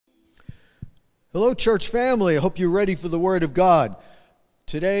Hello, church family. I hope you're ready for the Word of God.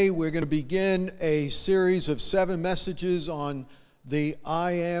 Today, we're going to begin a series of 7 messages on the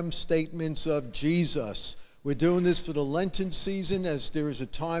I am statements of Jesus. We're doing this for the Lenten season as there is a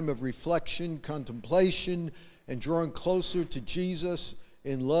time of reflection, contemplation, and drawing closer to Jesus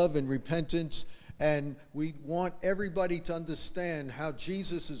in love and repentance. And we want everybody to understand how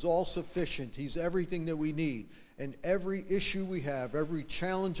Jesus is all sufficient. He's everything that we need. And every issue we have, every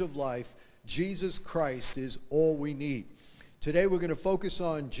challenge of life, Jesus Christ is all we need. Today we're going to focus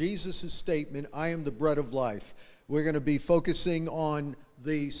on Jesus' statement, I am the bread of life. We're going to be focusing on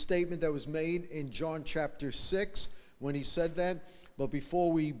the statement that was made in John chapter 6 when he said that. But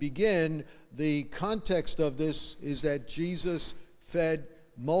before we begin, the context of this is that Jesus fed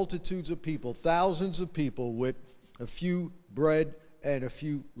multitudes of people, thousands of people, with a few bread and a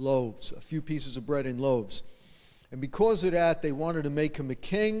few loaves, a few pieces of bread and loaves. And because of that, they wanted to make him a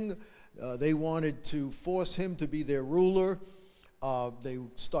king. They wanted to force him to be their ruler. They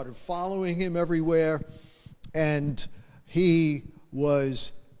started following him everywhere. And he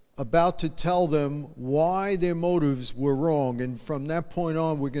was about to tell them why their motives were wrong. And from that point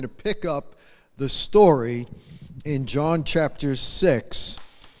on, we're going to pick up the story in John chapter 6.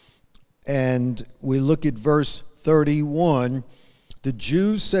 And we look at verse 31. The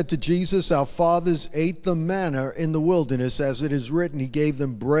Jews said to Jesus, our fathers ate the manna in the wilderness, as it is written, he gave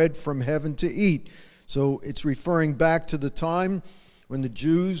them bread from heaven to eat. So it's referring back to the time when the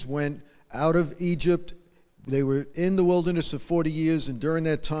Jews went out of Egypt. They were in the wilderness for 40 years, and during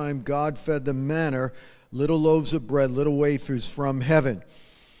that time, God fed them manna, little loaves of bread, little wafers from heaven.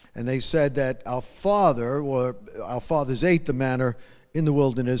 And they said that our fathers ate the manna in the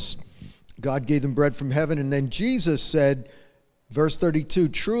wilderness. God gave them bread from heaven. And then Jesus said, verse 32,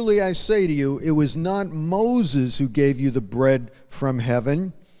 truly I say to you, it was not Moses who gave you the bread from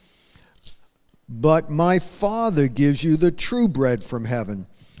heaven, but my Father gives you the true bread from heaven.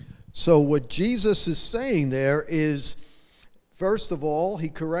 So what Jesus is saying there is, first of all, he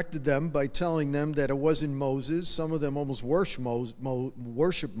corrected them by telling them that it wasn't Moses. Some of them almost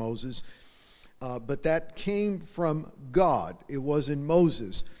worship Moses, but that came from God. It wasn't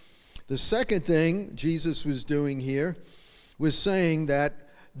Moses. The second thing Jesus was doing here was saying that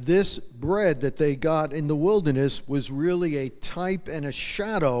this bread that they got in the wilderness was really a type and a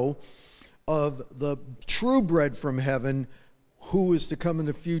shadow of the true bread from heaven, who is to come in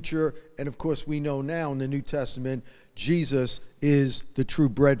the future. And of course, we know now in the New Testament, Jesus is the true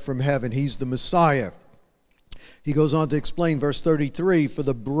bread from heaven. He's the Messiah. He goes on to explain, verse 33, for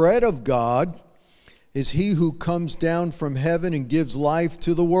the bread of God is he who comes down from heaven and gives life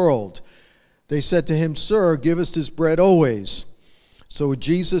to the world. They said to him, sir, give us this bread always. So what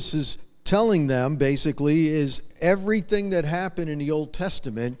Jesus is telling them basically is everything that happened in the Old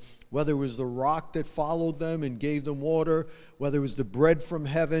Testament, whether it was the rock that followed them and gave them water, whether it was the bread from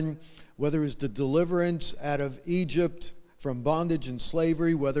heaven, whether it was the deliverance out of Egypt from bondage and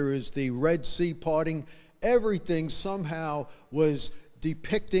slavery, whether it was the Red Sea parting, everything somehow was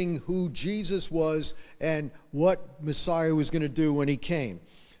depicting who Jesus was and what Messiah was going to do when he came.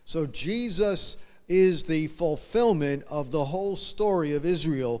 So Jesus is the fulfillment of the whole story of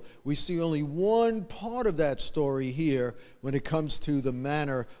Israel. We see only one part of that story here when it comes to the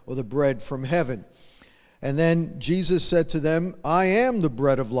manna or the bread from heaven. And then Jesus said to them, I am the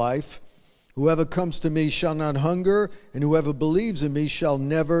bread of life. Whoever comes to me shall not hunger, and whoever believes in me shall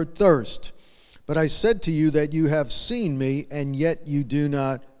never thirst. But I said to you that you have seen me, and yet you do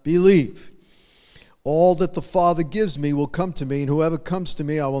not believe. All that the Father gives me will come to me, and whoever comes to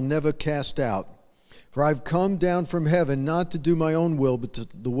me I will never cast out. For I've come down from heaven not to do my own will, but to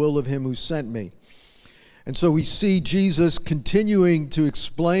the will of him who sent me. And so we see Jesus continuing to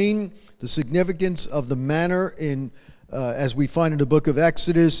explain the significance of the manna as we find in the book of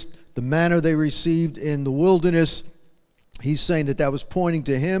Exodus, the manna they received in the wilderness. He's saying that that was pointing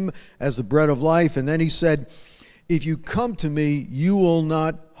to him as the bread of life. And then he said, if you come to me, you will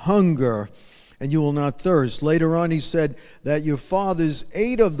not hunger, and you will not thirst. Later on, he said that your fathers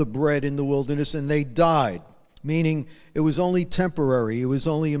ate of the bread in the wilderness and they died, meaning it was only temporary. It was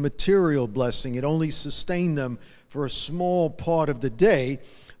only a material blessing. It only sustained them for a small part of the day.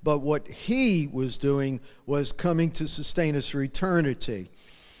 But what he was doing was coming to sustain us for eternity.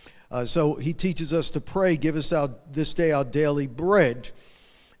 So he teaches us to pray, give us this day our daily bread.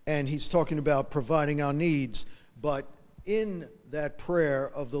 And he's talking about providing our needs. But in that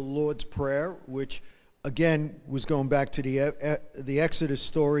prayer of the Lord's Prayer, which again was going back to the Exodus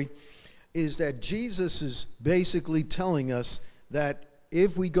story, is that Jesus is basically telling us that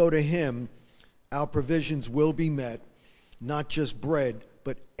if we go to him, our provisions will be met, not just bread,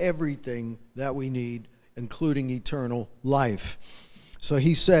 but everything that we need, including eternal life. So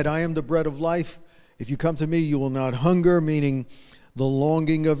he said, I am the bread of life. If you come to me, you will not hunger, meaning the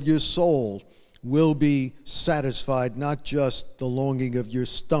longing of your soul will be satisfied, not just the longing of your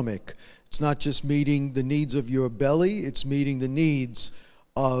stomach. It's not just meeting the needs of your belly, it's meeting the needs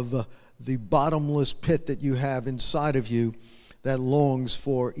of the bottomless pit that you have inside of you that longs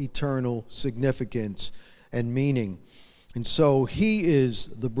for eternal significance and meaning. And so he is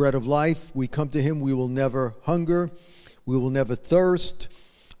the bread of life. We come to him, we will never hunger, we will never thirst.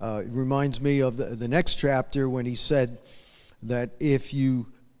 It reminds me of the next chapter when he said that if you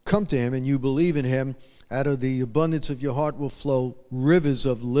come to him and you believe in him, out of the abundance of your heart will flow rivers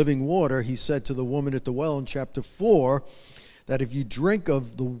of living water. He said to the woman at the well in chapter 4 that if you drink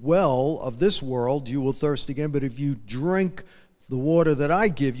of the well of this world, you will thirst again. But if you drink the water that I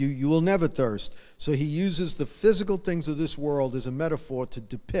give you, you will never thirst. So he uses the physical things of this world as a metaphor to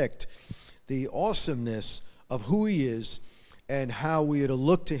depict the awesomeness of who he is and how we are to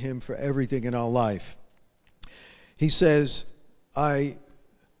look to him for everything in our life. He says, I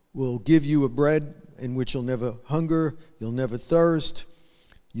will give you a bread in which you'll never hunger, you'll never thirst.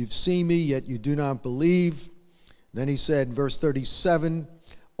 You've seen me, yet you do not believe. Then he said, verse 37,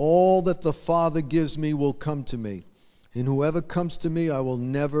 all that the Father gives me will come to me, and whoever comes to me I will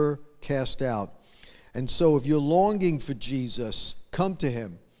never cast out. And so if you're longing for Jesus, come to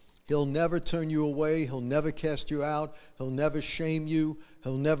him. He'll never turn you away. He'll never cast you out. He'll never shame you.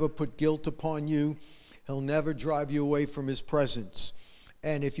 He'll never put guilt upon you. He'll never drive you away from his presence.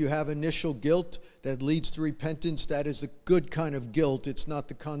 And if you have initial guilt that leads to repentance, that is a good kind of guilt. It's not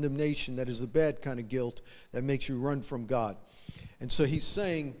the condemnation that is the bad kind of guilt that makes you run from God. And so he's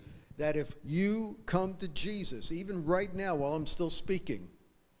saying that if you come to Jesus, even right now while I'm still speaking,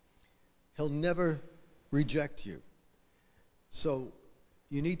 he'll never reject you. So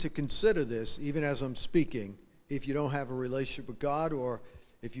you need to consider this even as I'm speaking. If you don't have a relationship with God, or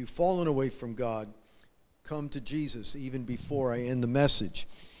if you've fallen away from God, come to Jesus even before I end the message.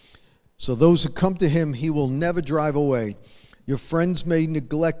 So those who come to him, he will never drive away. Your friends may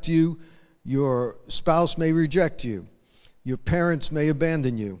neglect you. Your spouse may reject you. Your parents may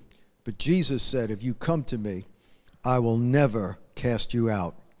abandon you. But Jesus said, if you come to me, I will never cast you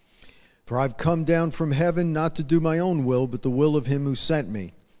out. For I've come down from heaven not to do my own will, but the will of him who sent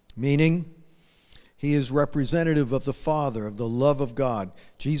me. Meaning, he is representative of the Father, of the love of God.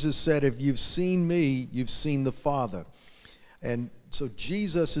 Jesus said, if you've seen me, you've seen the Father. And so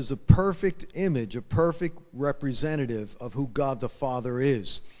Jesus is a perfect image, a perfect representative of who God the Father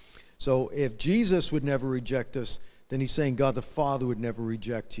is. So if Jesus would never reject us, then he's saying God the Father would never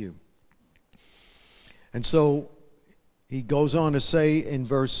reject you. And so he goes on to say in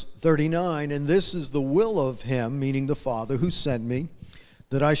verse 39, and this is the will of him, meaning the Father, who sent me,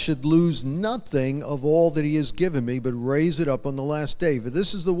 that I should lose nothing of all that he has given me, but raise it up on the last day. For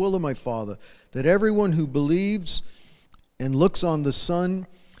this is the will of my Father, that everyone who believes and looks on the Son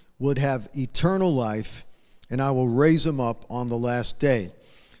would have eternal life, and I will raise him up on the last day.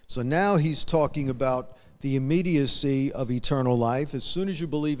 So now he's talking about the immediacy of eternal life. As soon as you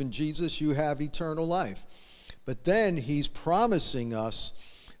believe in Jesus, you have eternal life. But then he's promising us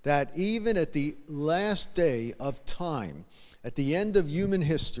that even at the last day of time, at the end of human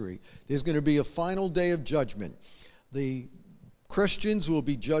history, there's going to be a final day of judgment. The Christians will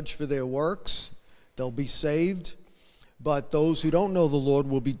be judged for their works. They'll be saved. But those who don't know the Lord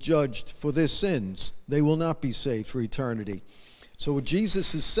will be judged for their sins. They will not be saved for eternity. So what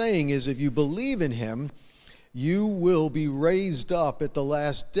Jesus is saying is if you believe in him, you will be raised up at the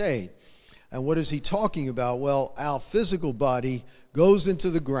last day. And what is he talking about? Well, our physical body goes into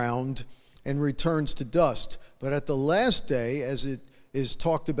the ground and returns to dust. But at the last day, as it is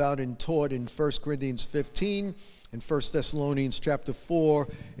talked about and taught in 1 Corinthians 15 and 1 Thessalonians chapter 4,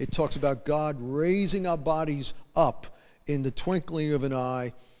 it talks about God raising our bodies up in the twinkling of an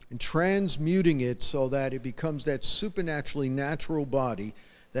eye and transmuting it so that it becomes that supernaturally natural body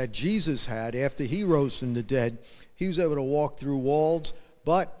that Jesus had after he rose from the dead. He was able to walk through walls,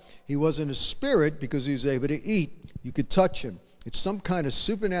 but he wasn't a spirit because he was able to eat. You could touch him. It's some kind of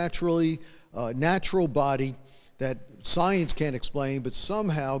supernaturally natural body that science can't explain, but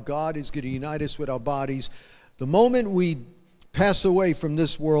somehow God is going to unite us with our bodies. The moment we pass away from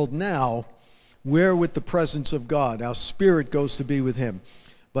this world now, we're with the presence of God. Our spirit goes to be with him.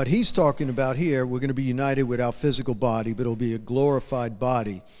 But he's talking about here, we're going to be united with our physical body, but it'll be a glorified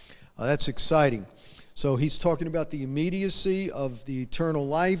body. That's exciting. So he's talking about the immediacy of the eternal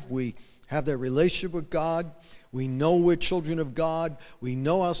life. We have that relationship with God. We know we're children of God. We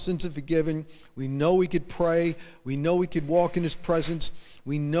know our sins are forgiven. We know we could pray. We know we could walk in His presence.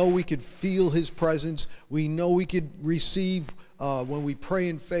 We know we could feel His presence. We know we could receive when we pray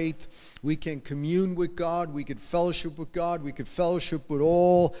in faith. We can commune with God. We could fellowship with God. We could fellowship with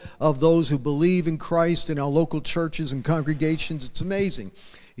all of those who believe in Christ in our local churches and congregations. It's amazing.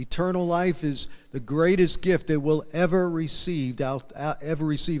 Eternal life is the greatest gift that we'll ever receive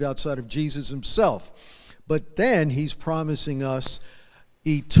outside of Jesus Himself. But then He's promising us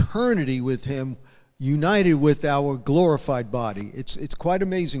eternity with Him, united with our glorified body. It's quite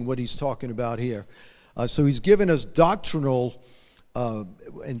amazing what He's talking about here. So He's given us doctrinal,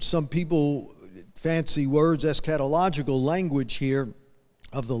 and some people fancy words, eschatological language here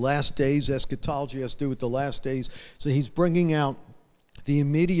of the last days. Eschatology has to do with the last days. So He's bringing out the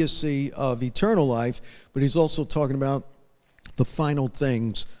immediacy of eternal life, but He's also talking about the final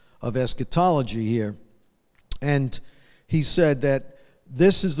things of eschatology here. And He said that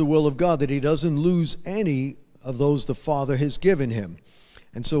this is the will of God, that He doesn't lose any of those the Father has given Him.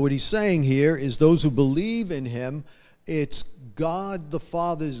 And so what He's saying here is those who believe in Him, it's God the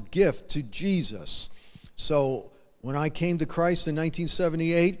Father's gift to Jesus. So when I came to Christ in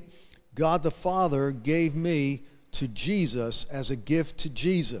 1978, God the Father gave me to Jesus as a gift to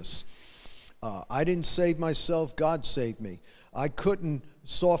Jesus. I didn't save myself, God saved me. I couldn't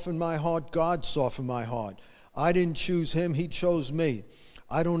soften my heart, God softened my heart. I didn't choose Him, He chose me.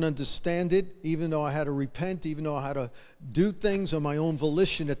 I don't understand it, even though I had to repent, even though I had to do things on my own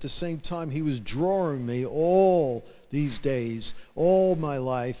volition. At the same time, He was drawing me all these days, all my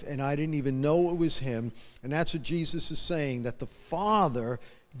life, and I didn't even know it was Him. And that's what Jesus is saying, that the Father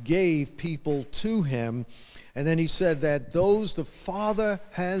gave people to Him. And then He said that those the Father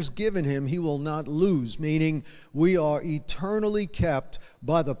has given Him, He will not lose, meaning we are eternally kept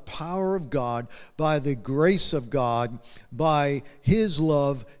by the power of God, by the grace of God, by His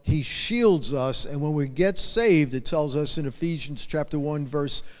love. He shields us, and when we get saved, it tells us in Ephesians chapter 1,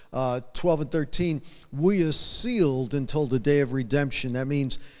 verse 12 and 13, we are sealed until the day of redemption. That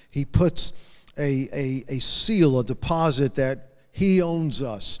means He puts a seal, a deposit that He owns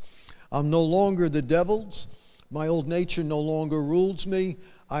us. I'm no longer the devil's. My old nature no longer rules me.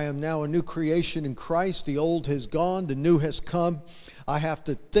 I am now a new creation in Christ. The old has gone, the new has come. I have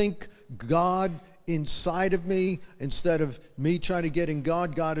to think God inside of me instead of me trying to get in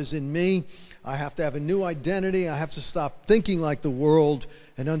God. God is in me. I have to have a new identity. I have to stop thinking like the world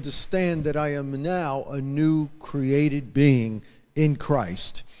and understand that I am now a new created being in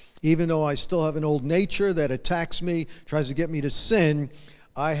Christ. Even though I still have an old nature that attacks me, tries to get me to sin,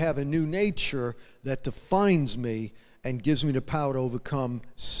 I have a new nature that defines me and gives me the power to overcome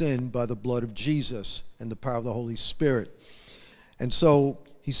sin by the blood of Jesus and the power of the Holy Spirit. And so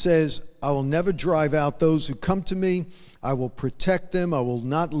He says, I will never drive out those who come to me. I will protect them. I will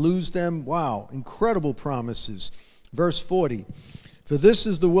not lose them. Wow, incredible promises. Verse 40, for this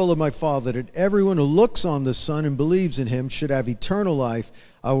is the will of my Father, that everyone who looks on the Son and believes in Him should have eternal life.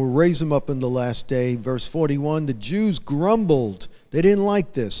 I will raise him up in the last day. Verse 41, the Jews grumbled. They didn't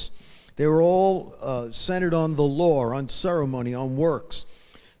like this. They were all centered on the law, on ceremony, on works.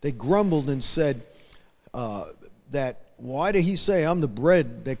 They grumbled and said that, why did He say, I'm the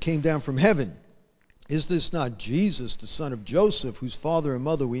bread that came down from heaven? Is this not Jesus, the son of Joseph, whose father and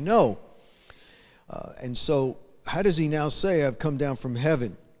mother we know? And so, how does He now say, I've come down from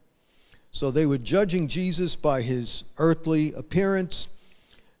heaven? So they were judging Jesus by His earthly appearance.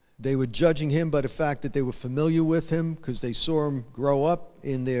 They were judging Him by the fact that they were familiar with Him because they saw Him grow up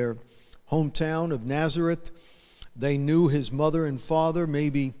in their hometown of Nazareth. They knew His mother and father.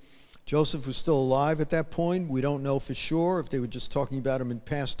 Maybe Joseph was still alive at that point. We don't know for sure if they were just talking about Him in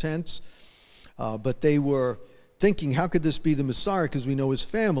past tense. But they were thinking, how could this be the Messiah? Because we know His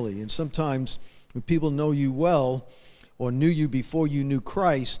family. And sometimes when people know you well or knew you before you knew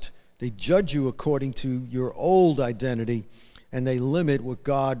Christ, they judge you according to your old identity, and they limit what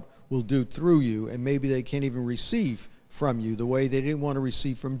God will do through you. And maybe they can't even receive from you the way they didn't want to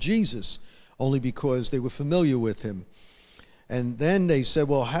receive from Jesus, only because they were familiar with Him. And then they said,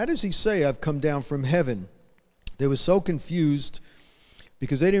 well, how does He say, I've come down from heaven? They were so confused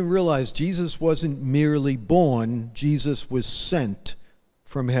because they didn't realize Jesus wasn't merely born. Jesus was sent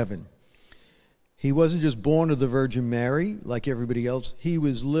from heaven. He wasn't just born of the Virgin Mary like everybody else. He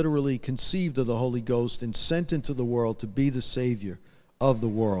was literally conceived of the Holy Ghost and sent into the world to be the Savior of the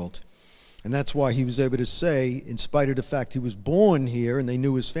world. And that's why He was able to say, in spite of the fact He was born here and they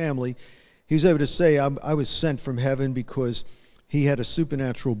knew His family, He was able to say, I was sent from heaven because He had a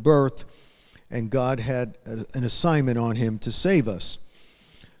supernatural birth and God had an assignment on Him to save us.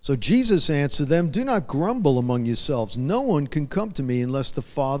 So Jesus answered them, "Do not grumble among yourselves. No one can come to me unless the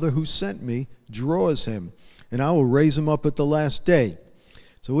Father who sent me draws him, and I will raise him up at the last day."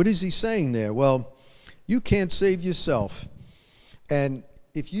 So what is he saying there? Well, you can't save yourself. And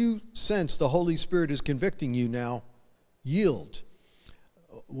if you sense the Holy Spirit is convicting you now, yield.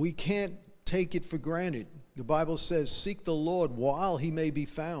 We can't take it for granted. The Bible says, "Seek the Lord while he may be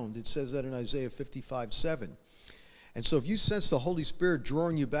found." It says that in Isaiah 55:7. And so if you sense the Holy Spirit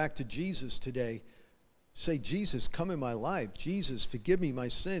drawing you back to Jesus today, say, "Jesus, come in my life. Jesus, forgive me my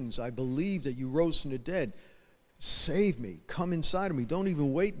sins. I believe that you rose from the dead. Save me. Come inside of me." Don't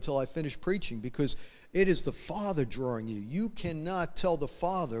even wait until I finish preaching, because it is the Father drawing you. You cannot tell the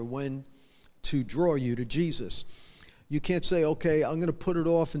Father when to draw you to Jesus. You can't say, "Okay, I'm going to put it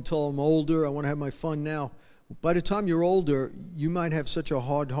off until I'm older. I want to have my fun now." By the time you're older, you might have such a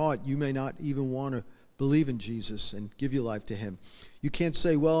hard heart, you may not even want to believe in Jesus and give your life to him. You can't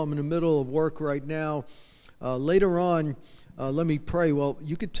say, "Well, I'm in the middle of work right now. Later on, let me pray." Well,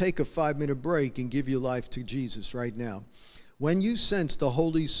 you could take a 5-minute break and give your life to Jesus right now. When you sense the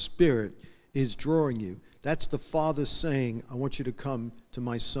Holy Spirit is drawing you, that's the Father saying, "I want you to come to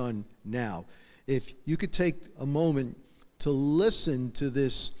my Son now." If you could take a moment to listen to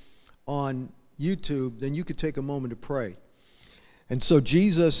this on YouTube, then you could take a moment to pray. And so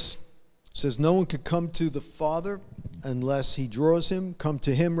Jesus says no one could come to the Father unless he draws him, come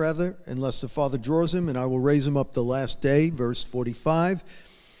to him rather, unless the Father draws him, and I will raise him up the last day, verse 45.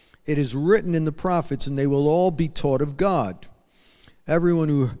 It is written in the prophets, and they will all be taught of God.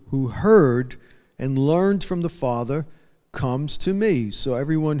 Everyone who heard and learned from the Father comes to me. So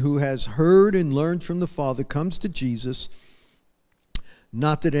everyone who has heard and learned from the Father comes to Jesus.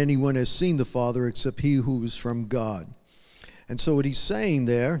 Not that anyone has seen the Father except he who is from God. And so what he's saying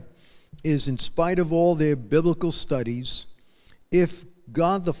there is, in spite of all their biblical studies, if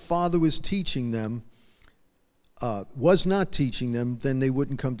God the Father was teaching them, was not teaching them, then they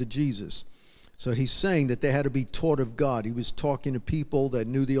wouldn't come to Jesus. So he's saying that they had to be taught of God. He was talking to people that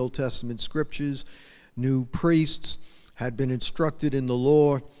knew the Old Testament scriptures, knew priests, had been instructed in the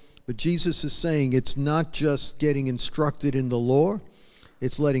law. But Jesus is saying it's not just getting instructed in the law,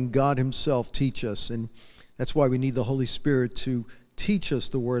 it's letting God himself teach us. And that's why we need the Holy Spirit to teach us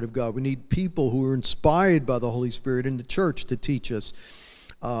the Word of God. We need people who are inspired by the Holy Spirit in the church to teach us.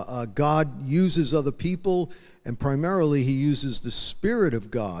 God uses other people, and primarily he uses the Spirit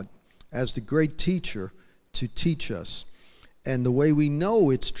of God as the great teacher to teach us. And the way we know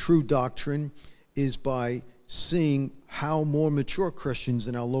it's true doctrine is by seeing how more mature Christians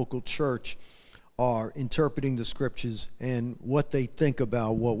in our local church are interpreting the scriptures and what they think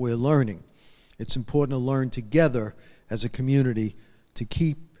about what we're learning. It's important to learn together as a community to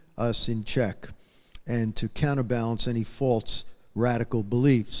keep us in check and to counterbalance any false radical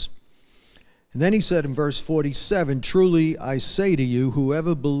beliefs. And then he said in verse 47, "Truly I say to you,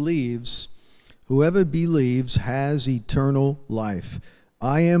 whoever believes has eternal life.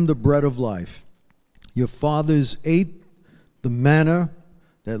 I am the bread of life. Your fathers ate the manna,"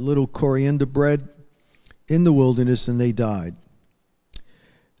 that little coriander bread, "in the wilderness, and they died.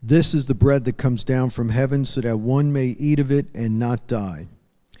 This is the bread that comes down from heaven, so that one may eat of it and not die.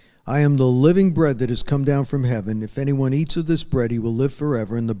 I am the living bread that has come down from heaven. If anyone eats of this bread, he will live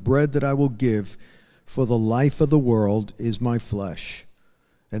forever. And the bread that I will give for the life of the world is my flesh."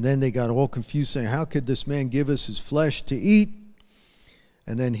 And then they got all confused, saying, "How could this man give us his flesh to eat?"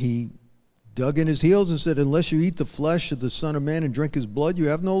 And then he dug in his heels and said, "Unless you eat the flesh of the Son of Man and drink his blood, you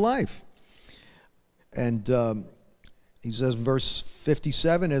have no life." And he says in verse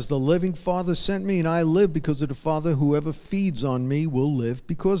 57, "As the living Father sent me, and I live because of the Father, whoever feeds on me will live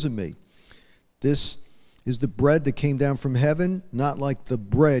because of me. This is the bread that came down from heaven, not like the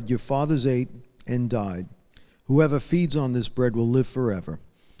bread your fathers ate and died. Whoever feeds on this bread will live forever."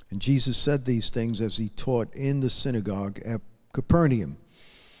 And Jesus said these things as he taught in the synagogue at Capernaum.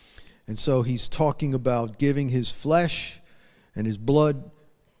 And so he's talking about giving his flesh and his blood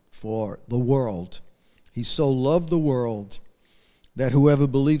for the world. He so loved the world that whoever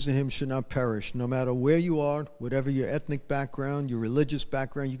believes in him should not perish. No matter where you are, whatever your ethnic background, your religious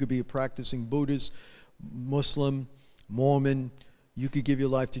background, you could be a practicing Buddhist, Muslim, Mormon. You could give your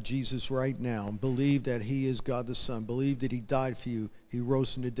life to Jesus right now and believe that he is God the Son. Believe that he died for you. He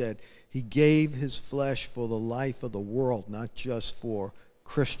rose from the dead. He gave his flesh for the life of the world, not just for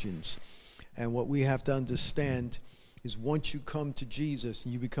Christians. And what we have to understand is once you come to Jesus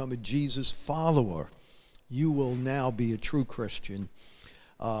and you become a Jesus follower, you will now be a true Christian.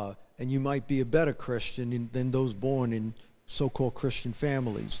 And you might be a better Christian than those born in so-called Christian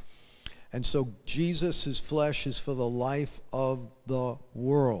families. And so Jesus' flesh is for the life of the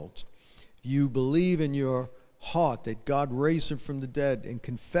world. If you believe in your heart that God raised him from the dead and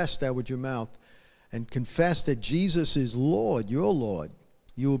confess that with your mouth and confess that Jesus is Lord, your Lord,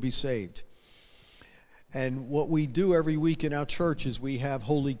 you will be saved. And what we do every week in our church is we have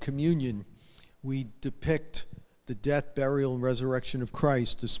Holy Communion. We depict the death, burial, and resurrection of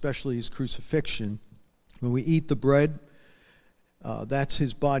Christ, especially his crucifixion. When we eat the bread, that's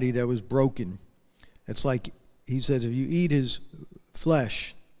his body that was broken. It's like he said, if you eat his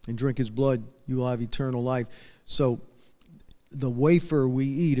flesh and drink his blood, you will have eternal life. So the wafer we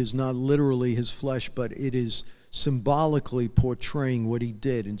eat is not literally his flesh, but it is symbolically portraying what he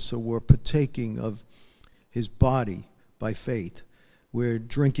did. And so we're partaking of his body by faith. We're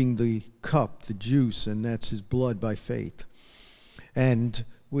drinking the cup, the juice, and that's his blood by faith. And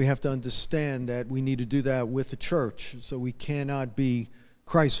we have to understand that we need to do that with the church. So we cannot be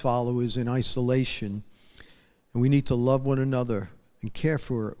Christ followers in isolation. And we need to love one another and care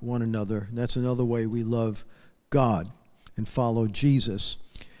for one another. And that's another way we love God and follow Jesus.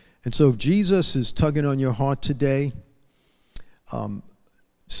 And so if Jesus is tugging on your heart today,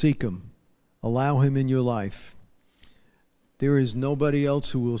 seek him. Allow him in your life. There is nobody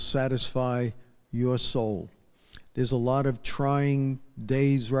else who will satisfy your soul. There's a lot of trying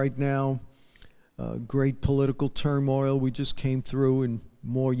days right now, great political turmoil we just came through, and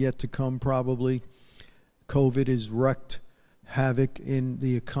more yet to come probably. COVID has wreaked havoc in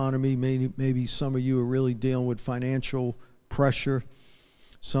the economy. Maybe some of you are really dealing with financial pressure.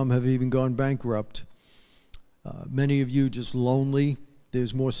 Some have even gone bankrupt. Many of you just lonely.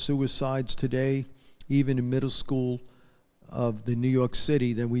 There's more suicides today, even in middle school of the New York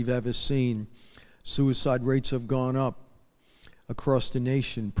City, than we've ever seen. Suicide rates have gone up across the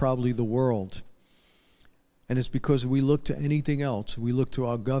nation, probably the world. And it's because we look to anything else. We look to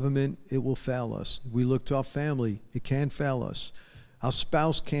our government, it will fail us. We look to our family, it can fail us. Our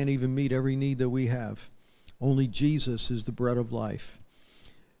spouse can't even meet every need that we have. Only Jesus is the bread of life.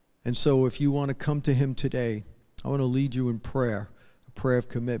 And so if you want to come to him today, I want to lead you in prayer, a prayer of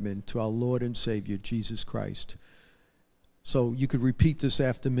commitment to our Lord and Savior, Jesus Christ. So you could repeat this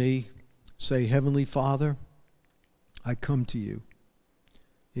after me. Say, Heavenly Father, I come to you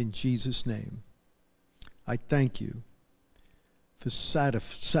in Jesus' name. I thank you for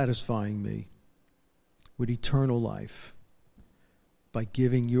satisfying me with eternal life by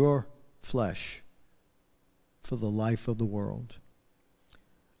giving your flesh for the life of the world.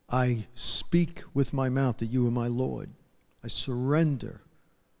 I speak with my mouth that you are my Lord. I surrender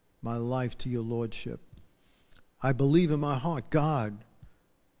my life to your lordship. I believe in my heart God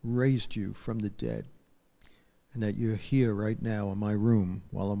raised you from the dead, and that you're here right now in my room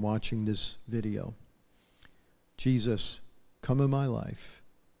while I'm watching this video. Jesus, come in my life.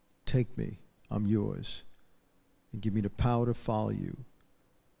 Take me. I'm yours. And give me the power to follow you.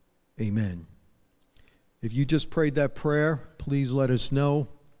 Amen. If you just prayed that prayer, please let us know.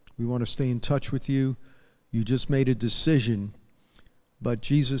 We want to stay in touch with you. You just made a decision. But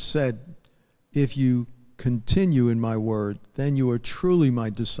Jesus said, if you continue in my word, then you are truly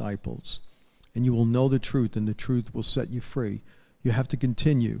my disciples, and you will know the truth, and the truth will set you free. You have to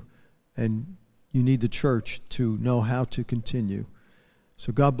continue, and you need the church to know how to continue.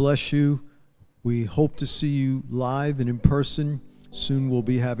 So God bless you. We hope to see you live and in person. Soon we'll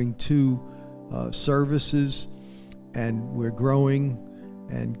be having 2 services, and we're growing,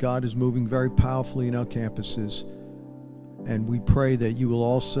 and God is moving very powerfully in our campuses. And we pray that you will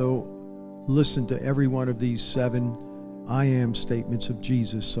also listen to every one of these 7 I am statements of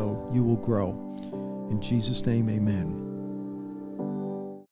Jesus, so you will grow. In Jesus' name, amen.